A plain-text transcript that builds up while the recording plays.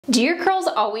Do your curls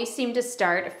always seem to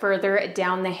start further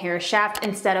down the hair shaft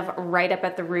instead of right up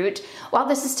at the root? While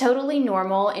this is totally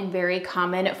normal and very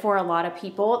common for a lot of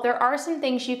people, there are some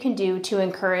things you can do to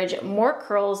encourage more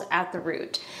curls at the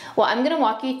root. Well, I'm gonna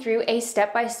walk you through a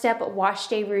step-by-step wash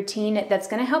day routine that's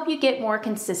gonna help you get more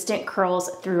consistent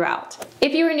curls throughout.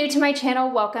 If you are new to my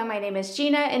channel, welcome. My name is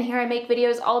Gina, and here I make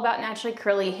videos all about naturally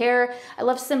curly hair. I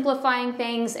love simplifying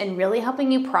things and really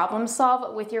helping you problem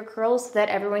solve with your curls so that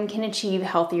everyone can achieve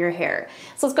healthier hair.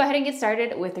 So let's go ahead and get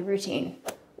started with the routine.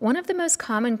 One of the most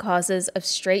common causes of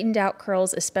straightened out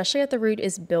curls, especially at the root,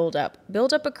 is buildup.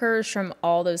 Buildup occurs from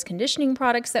all those conditioning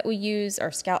products that we use,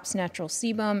 our scalp's natural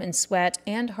sebum and sweat,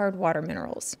 and hard water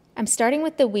minerals. I'm starting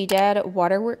with the Ouidad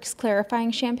Waterworks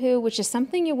Clarifying Shampoo, which is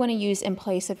something you want to use in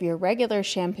place of your regular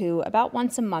shampoo about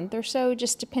once a month or so,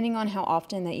 just depending on how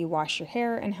often that you wash your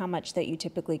hair and how much that you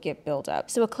typically get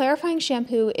buildup. So a clarifying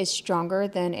shampoo is stronger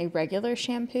than a regular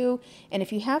shampoo, and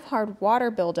if you have hard water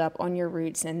buildup on your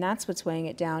roots and that's what's weighing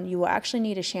it down, you will actually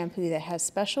need a shampoo that has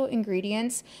special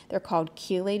ingredients. They're called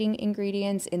chelating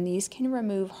ingredients, and these can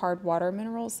remove hard water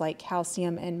minerals like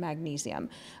calcium and magnesium.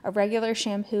 A regular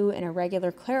shampoo and a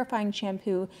regular clarifying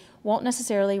shampoo won't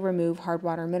necessarily remove hard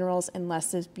water minerals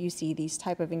unless you see these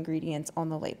type of ingredients on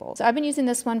the label. So I've been using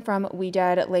this one from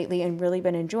Ouidad lately and really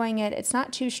been enjoying it. It's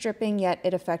not too stripping, yet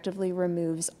it effectively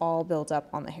removes all buildup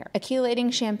on the hair. A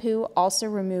chelating shampoo also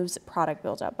removes product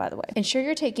buildup, by the way. Ensure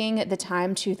you're taking the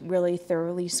time to really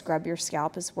thoroughly scrub your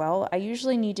scalp as well. I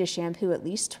usually need to shampoo at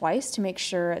least twice to make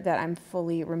sure that I'm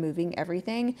fully removing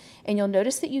everything. And you'll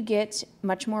notice that you get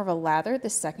much more of a lather the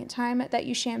second time that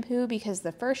you shampoo because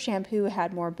the first shampoo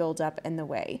had more buildup in the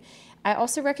way. I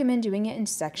also recommend doing it in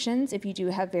sections if you do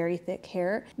have very thick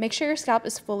hair. Make sure your scalp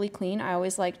is fully clean. I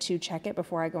always like to check it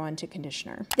before I go into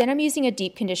conditioner. Then I'm using a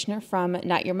deep conditioner from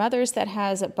Not Your Mother's that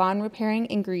has bond repairing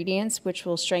ingredients which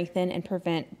will strengthen and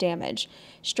prevent damage.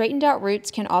 Straightened out roots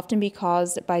can often be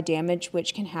caused by damage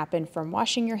which can happen from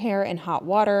washing your hair in hot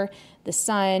water, the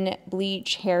sun,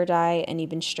 bleach, hair dye, and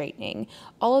even straightening.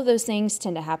 All of those things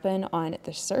tend to happen on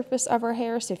the surface of our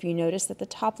hair, so if you notice that the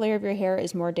top layer of your hair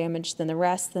is more damaged than the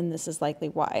rest, then this is likely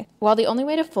why. While the only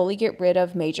way to fully get rid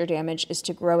of major damage is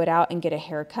to grow it out and get a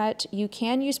haircut, you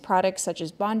can use products such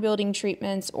as bond building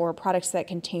treatments or products that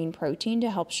contain protein to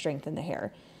help strengthen the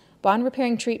hair. Bond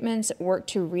repairing treatments work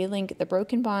to relink the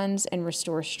broken bonds and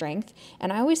restore strength,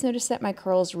 and I always notice that my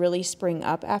curls really spring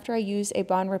up after I use a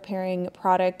bond repairing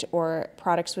product or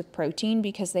products with protein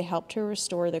because they help to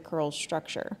restore the curl's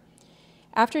structure.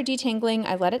 After detangling,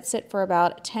 I let it sit for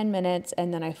about 10 minutes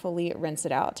and then I fully rinse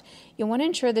it out. You'll want to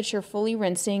ensure that you're fully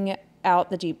rinsing out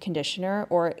the deep conditioner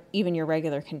or even your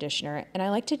regular conditioner, and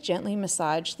I like to gently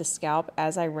massage the scalp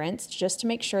as I rinse just to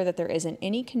make sure that there isn't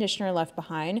any conditioner left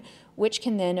behind, which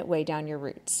can then weigh down your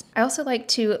roots. I also like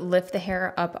to lift the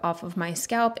hair up off of my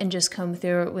scalp and just comb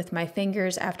through it with my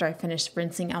fingers after I finish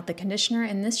rinsing out the conditioner,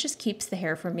 and this just keeps the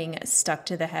hair from being stuck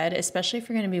to the head, especially if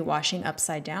you're going to be washing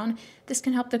upside down. This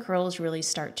can help the curls really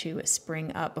start to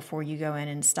spring up before you go in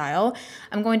and style.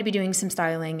 I'm going to be doing some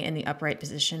styling in the upright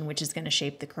position, which is going to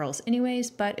shape the curls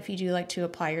anyways, but if you do like to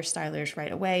apply your stylers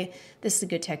right away, this is a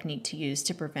good technique to use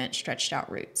to prevent stretched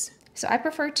out roots. So I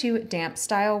prefer to damp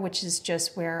style, which is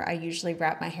just where I usually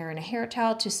wrap my hair in a hair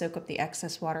towel to soak up the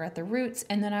excess water at the roots,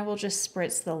 and then I will just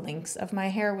spritz the links of my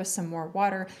hair with some more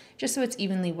water just so it's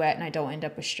evenly wet and I don't end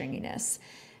up with stringiness.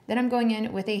 Then I'm going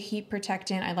in with a heat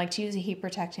protectant. I like to use a heat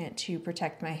protectant to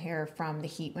protect my hair from the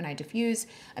heat when I diffuse.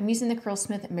 I'm using the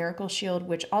Curlsmith Miracle Shield,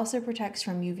 which also protects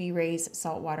from UV rays,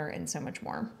 salt water, and so much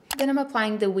more. Then I'm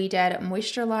applying the Ouidad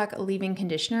Moisture Lock Leave-In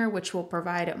Conditioner, which will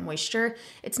provide moisture.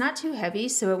 It's not too heavy,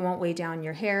 so it won't weigh down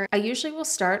your hair. I usually will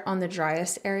start on the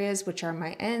driest areas, which are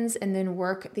my ends, and then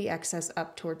work the excess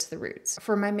up towards the roots.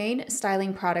 For my main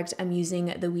styling product, I'm using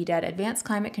the Ouidad Advanced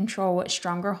Climate Control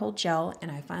Stronger Hold Gel,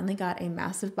 and I finally got a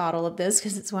massive bottle of this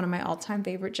because it's one of my all-time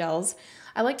favorite gels.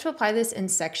 I like to apply this in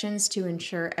sections to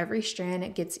ensure every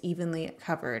strand gets evenly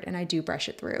covered, and I do brush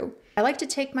it through. I like to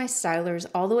take my stylers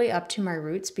all the way up to my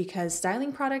roots because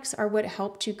styling products are what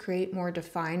help to create more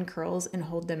defined curls and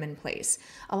hold them in place.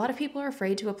 A lot of people are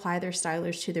afraid to apply their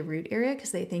stylers to the root area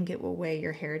because they think it will weigh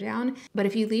your hair down. But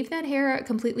if you leave that hair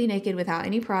completely naked without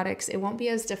any products, it won't be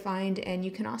as defined and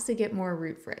you can also get more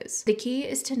root frizz. The key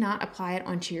is to not apply it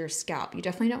onto your scalp. You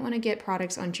definitely don't want to get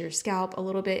products onto your scalp. A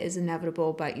little bit is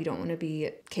inevitable, but you don't want to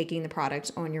be caking the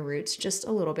product on your roots, just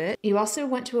a little bit. You also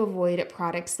want to avoid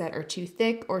products that are too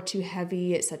thick or too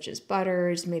heavy, such as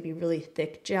butters, maybe really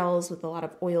thick gels with a lot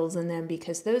of oils in them,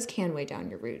 because those can weigh down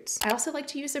your roots. I also like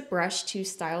to use a brush to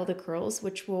style the curls,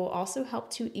 which will also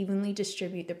help to evenly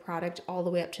distribute the product all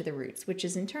the way up to the roots, which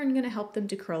is in turn going to help them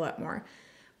to curl up more.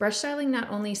 Brush styling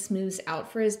not only smooths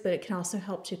out frizz, but it can also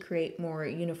help to create more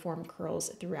uniform curls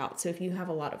throughout. So if you have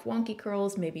a lot of wonky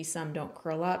curls, maybe some don't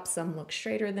curl up, some look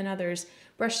straighter than others,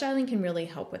 brush styling can really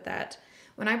help with that.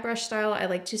 When I brush style, I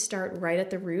like to start right at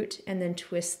the root and then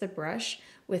twist the brush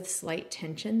with slight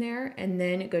tension there and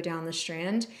then go down the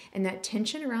strand. And that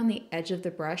tension around the edge of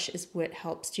the brush is what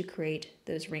helps to create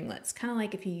those ringlets, kind of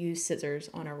like if you use scissors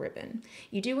on a ribbon.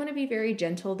 You do want to be very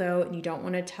gentle though, and you don't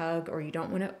want to tug or you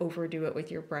don't want to overdo it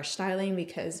with your brush styling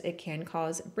because it can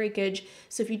cause breakage.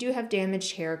 So if you do have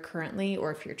damaged hair currently,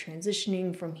 or if you're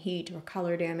transitioning from heat or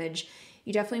color damage,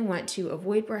 you definitely want to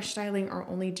avoid brush styling or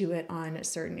only do it on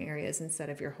certain areas instead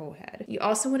of your whole head. You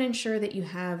also want to ensure that you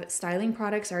have styling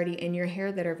products already in your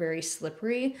hair that are very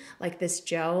slippery, like this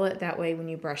gel. That way when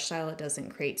you brush style, it doesn't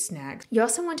create snags. You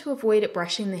also want to avoid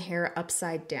brushing the hair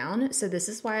upside down. So this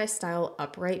is why I style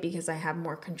upright, because I have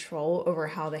more control over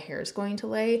how the hair is going to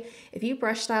lay. If you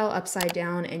brush style upside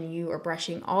down and you are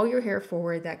brushing all your hair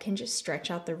forward, that can just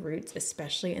stretch out the roots,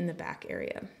 especially in the back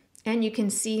area. And you can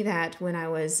see that when I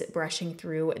was brushing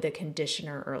through the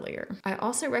conditioner earlier. I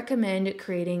also recommend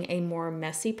creating a more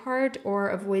messy part or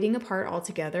avoiding a part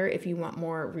altogether if you want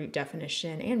more root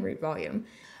definition and root volume.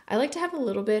 I like to have a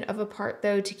little bit of a part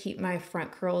though to keep my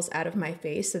front curls out of my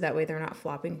face so that way they're not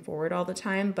flopping forward all the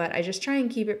time, but I just try and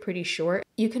keep it pretty short.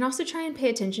 You can also try and pay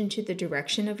attention to the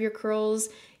direction of your curls.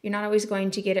 You're not always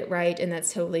going to get it right, and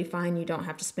that's totally fine. You don't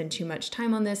have to spend too much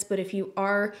time on this, but if you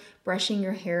are brushing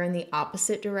your hair in the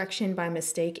opposite direction by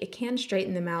mistake, it can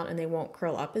straighten them out and they won't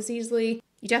curl up as easily.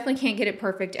 You definitely can't get it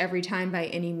perfect every time by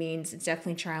any means. It's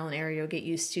definitely trial and error. You'll get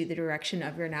used to the direction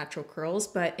of your natural curls,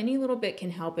 but any little bit can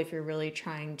help if you're really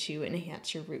trying to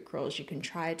enhance your root curls. You can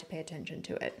try to pay attention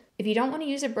to it. If you don't want to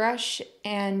use a brush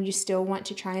and you still want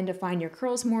to try and define your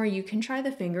curls more, you can try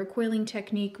the finger coiling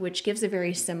technique, which gives a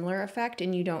very similar effect,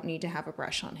 and you don't need to have a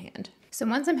brush on hand. So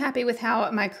once I'm happy with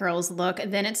how my curls look,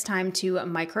 then it's time to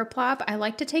microplop. I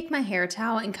like to take my hair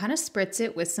towel and kind of spritz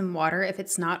it with some water if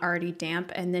it's not already damp,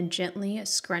 and then gently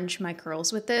scrunch my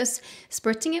curls with this.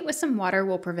 Spritzing it with some water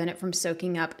will prevent it from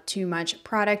soaking up too much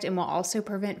product and will also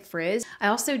prevent frizz. I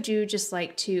also do just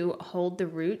like to hold the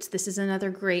roots. This is another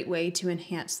great way to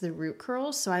enhance the root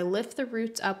curls. So I lift the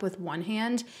roots up with one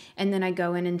hand and then I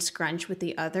go in and scrunch with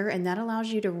the other, and that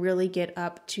allows you to really get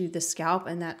up to the scalp,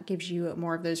 and that gives you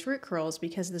more of those root curls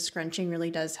because the scrunching really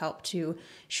does help to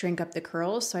shrink up the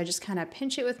curls. So I just kind of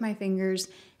pinch it with my fingers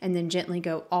and then gently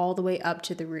go all the way up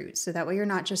to the roots. So that way you're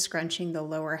not just scrunching the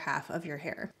lower half of your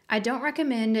hair. I don't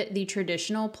recommend the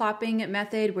traditional plopping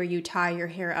method where you tie your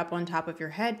hair up on top of your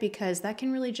head, because that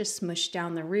can really just smush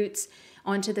down the roots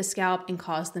onto the scalp and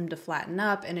cause them to flatten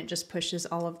up, and it just pushes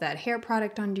all of that hair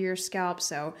product onto your scalp.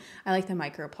 So I like the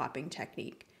micro plopping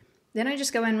technique. Then I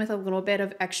just go in with a little bit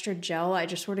of extra gel. I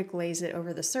just sort of glaze it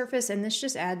over the surface, and this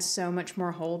just adds so much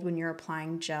more hold when you're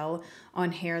applying gel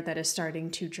on hair that is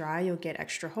starting to dry. You'll get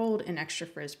extra hold and extra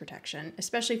frizz protection,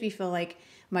 especially if you feel like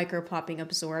microplopping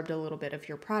absorbed a little bit of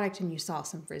your product and you saw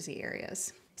some frizzy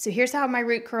areas. So here's how my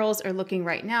root curls are looking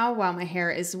right now while my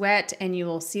hair is wet, and you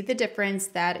will see the difference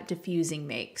that diffusing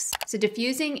makes. So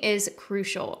diffusing is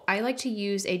crucial. I like to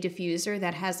use a diffuser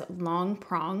that has long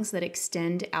prongs that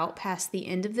extend out past the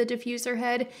end of the diffuser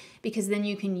head, because then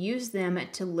you can use them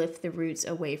to lift the roots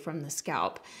away from the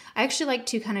scalp. I actually like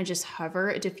to kind of just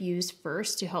hover diffuse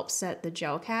first to help set the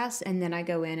gel cast, and then I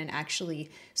go in and actually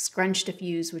scrunch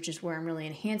diffuse, which is where I'm really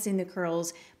enhancing the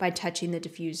curls by touching the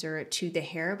diffuser to the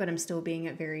hair, but I'm still being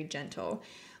very gentle.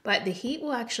 But the heat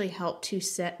will actually help to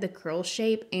set the curl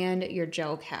shape and your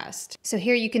gel cast. So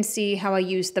here you can see how I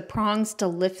use the prongs to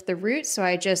lift the roots. So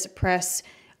I just press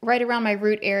right around my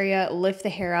root area, lift the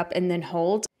hair up, and then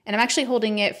hold. And I'm actually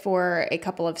holding it for a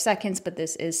couple of seconds, but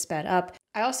this is sped up.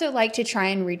 I also like to try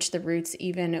and reach the roots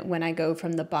even when I go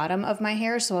from the bottom of my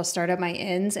hair. So I'll start at my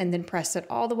ends and then press it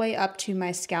all the way up to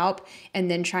my scalp,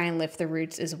 and then try and lift the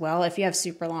roots as well. If you have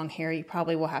super long hair, you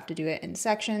probably will have to do it in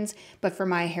sections, but for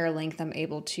my hair length, I'm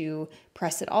able to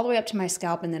press it all the way up to my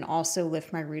scalp and then also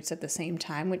lift my roots at the same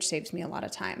time, which saves me a lot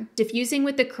of time. Diffusing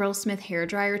with the Curlsmith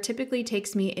hairdryer typically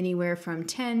takes me anywhere from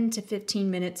 10 to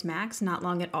 15 minutes max, not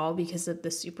long at all because of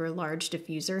the super large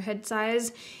diffuser head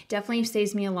size. Definitely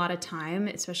saves me a lot of time,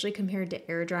 especially compared to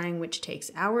air drying, which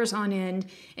takes hours on end.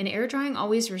 And air drying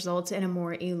always results in a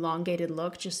more elongated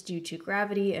look just due to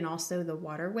gravity, and also the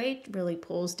water weight really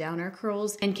pulls down our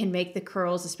curls and can make the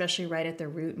curls, especially right at the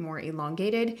root, more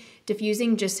elongated.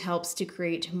 Diffusing just helps to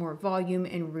create more volume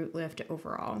and root lift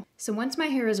overall. So once my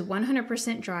hair is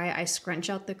 100% dry, I scrunch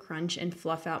out the crunch and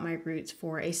fluff out my roots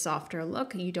for a softer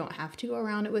look. You don't have to go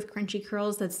around it with crunchy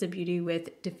curls. That's the beauty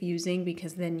with diffusing,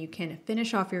 because then you can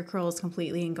finish off your curls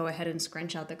completely and go ahead and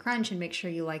scrunch out the crunch and make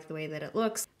sure you like the way that it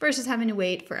looks, versus having to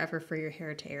wait forever for your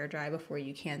hair to air dry before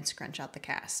you can scrunch out the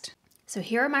cast. So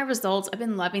here are my results. I've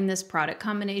been loving this product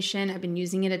combination. I've been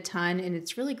using it a ton, and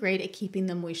it's really great at keeping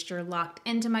the moisture locked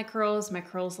into my curls. My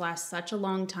curls last such a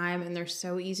long time, and they're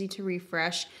so easy to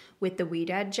refresh with the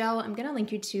Ouidad gel. I'm gonna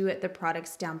link you to the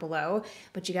products down below,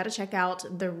 but you gotta check out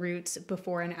the Roots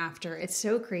before and after. It's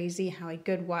so crazy how a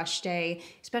good wash day,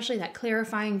 especially that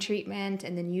clarifying treatment,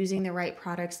 and then using the right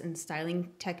products and styling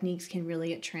techniques can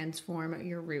really transform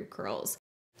your root curls.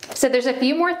 So there's a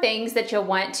few more things that you'll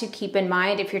want to keep in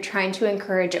mind if you're trying to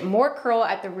encourage more curl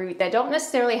at the root that don't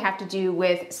necessarily have to do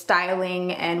with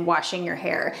styling and washing your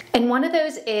hair. And one of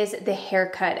those is the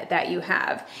haircut that you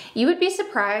have. You would be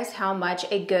surprised how much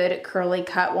a good curly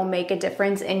cut will make a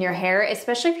difference in your hair,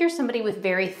 especially if you're somebody with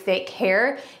very thick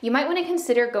hair. You might want to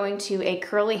consider going to a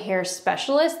curly hair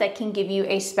specialist that can give you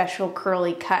a special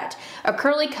curly cut. A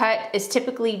curly cut is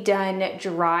typically done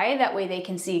dry, that way they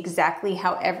can see exactly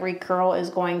how every curl is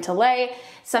going to lay.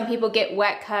 Some people get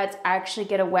wet cuts. I actually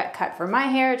get a wet cut for my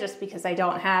hair just because I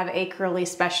don't have a curly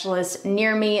specialist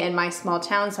near me in my small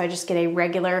town, so I just get a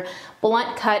regular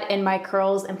blunt cut in my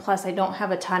curls, and plus I don't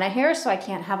have a ton of hair, so I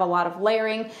can't have a lot of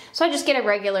layering, so I just get a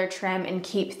regular trim and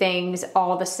keep things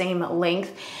all the same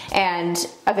length. And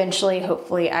eventually,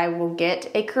 hopefully, I will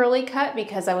get a curly cut,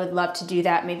 because I would love to do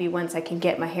that maybe once I can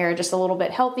get my hair just a little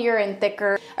bit healthier and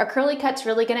thicker. A curly cut's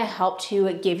really gonna help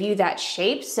to give you that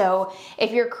shape, so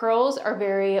if your curls are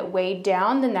very weighed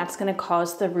down, then that's going to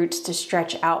cause the roots to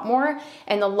stretch out more.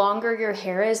 And the longer your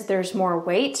hair is, there's more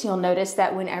weight. You'll notice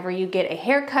that whenever you get a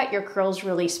haircut, your curls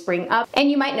really spring up,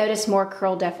 and you might notice more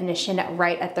curl definition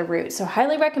right at the root. So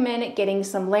highly recommend getting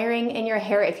some layering in your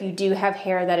hair if you do have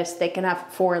hair that is thick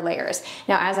enough for layers.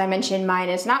 Now, as I mentioned, mine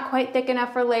is not quite thick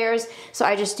enough for layers, so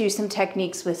I just do some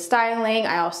techniques with styling.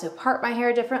 I also part my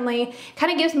hair differently.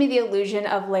 Kind of gives me the illusion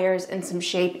of layers and some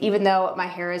shape, even though my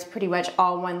hair is pretty much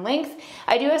all one length.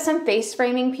 I do have some face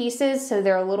framing pieces, so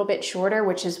they're a little bit shorter,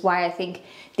 which is why I think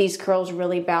these curls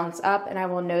really bounce up, and I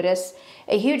will notice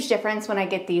a huge difference when I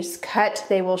get these cut.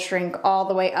 They will shrink all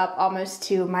the way up almost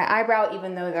to my eyebrow,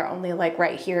 even though they're only like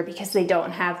right here, because they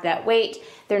don't have that weight.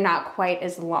 They're not quite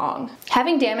as long.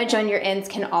 Having damage on your ends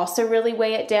can also really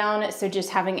weigh it down, so just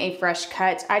having a fresh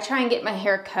cut. I try and get my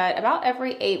hair cut about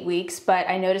every 8 weeks, but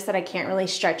I notice that I can't really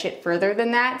stretch it further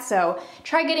than that, so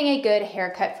try getting a good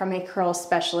haircut from a curl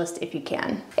specialist if you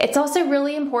can. It's also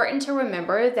really important to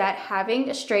remember that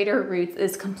having straighter roots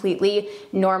is completely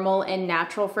normal and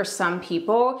natural for some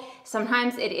people.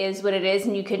 Sometimes it is what it is,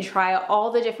 and you can try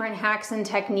all the different hacks and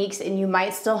techniques and you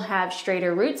might still have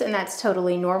straighter roots, and that's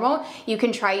totally normal. You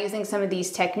can try using some of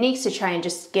these techniques to try and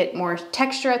just get more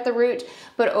texture at the root,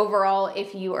 but overall,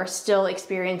 if you are still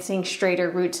experiencing straighter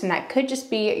roots, then that could just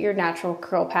be your natural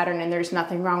curl pattern, and there's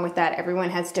nothing wrong with that. Everyone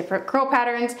has different curl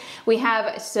patterns. We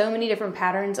have so many different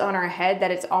patterns on our head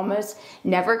that it's almost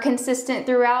never consistent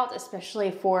throughout,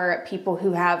 especially for people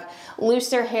who have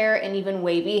looser hair and even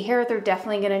wavy hair. They're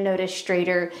definitely going to notice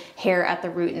straighter hair at the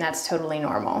root, and that's totally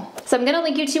normal. So I'm going to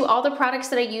link you to all the products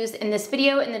that I used in this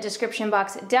video in the description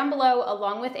box down below,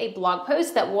 along with a blog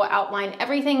post that will outline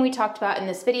everything we talked about in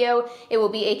this video. It will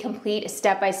be a complete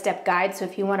step-by-step guide, so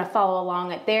if you want to follow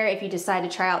along there, if you decide to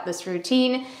try out this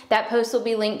routine, that post will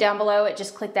be linked down below.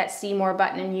 Just click that see more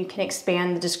button and you can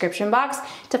expand the description box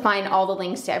to find all the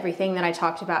links to everything that I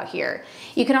talked about here.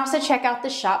 You can also check out the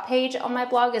shop page on my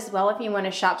blog as well if you want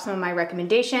to shop some of my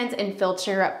recommendations and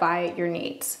filter by your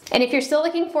needs. And if you're still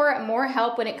looking for more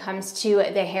help when it comes to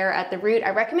the hair at the root,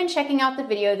 I recommend checking out the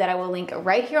video that I will link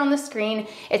right here on the screen.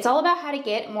 It's all about how to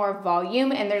get more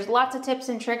volume, and there's lots of tips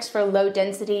and tricks for low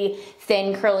density,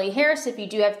 thin curly hair. So if you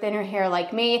do have thinner hair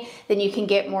like me, then you can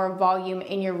get more volume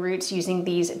in your roots using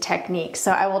these techniques.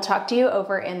 So I will talk to you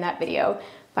over in that video.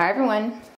 Bye everyone.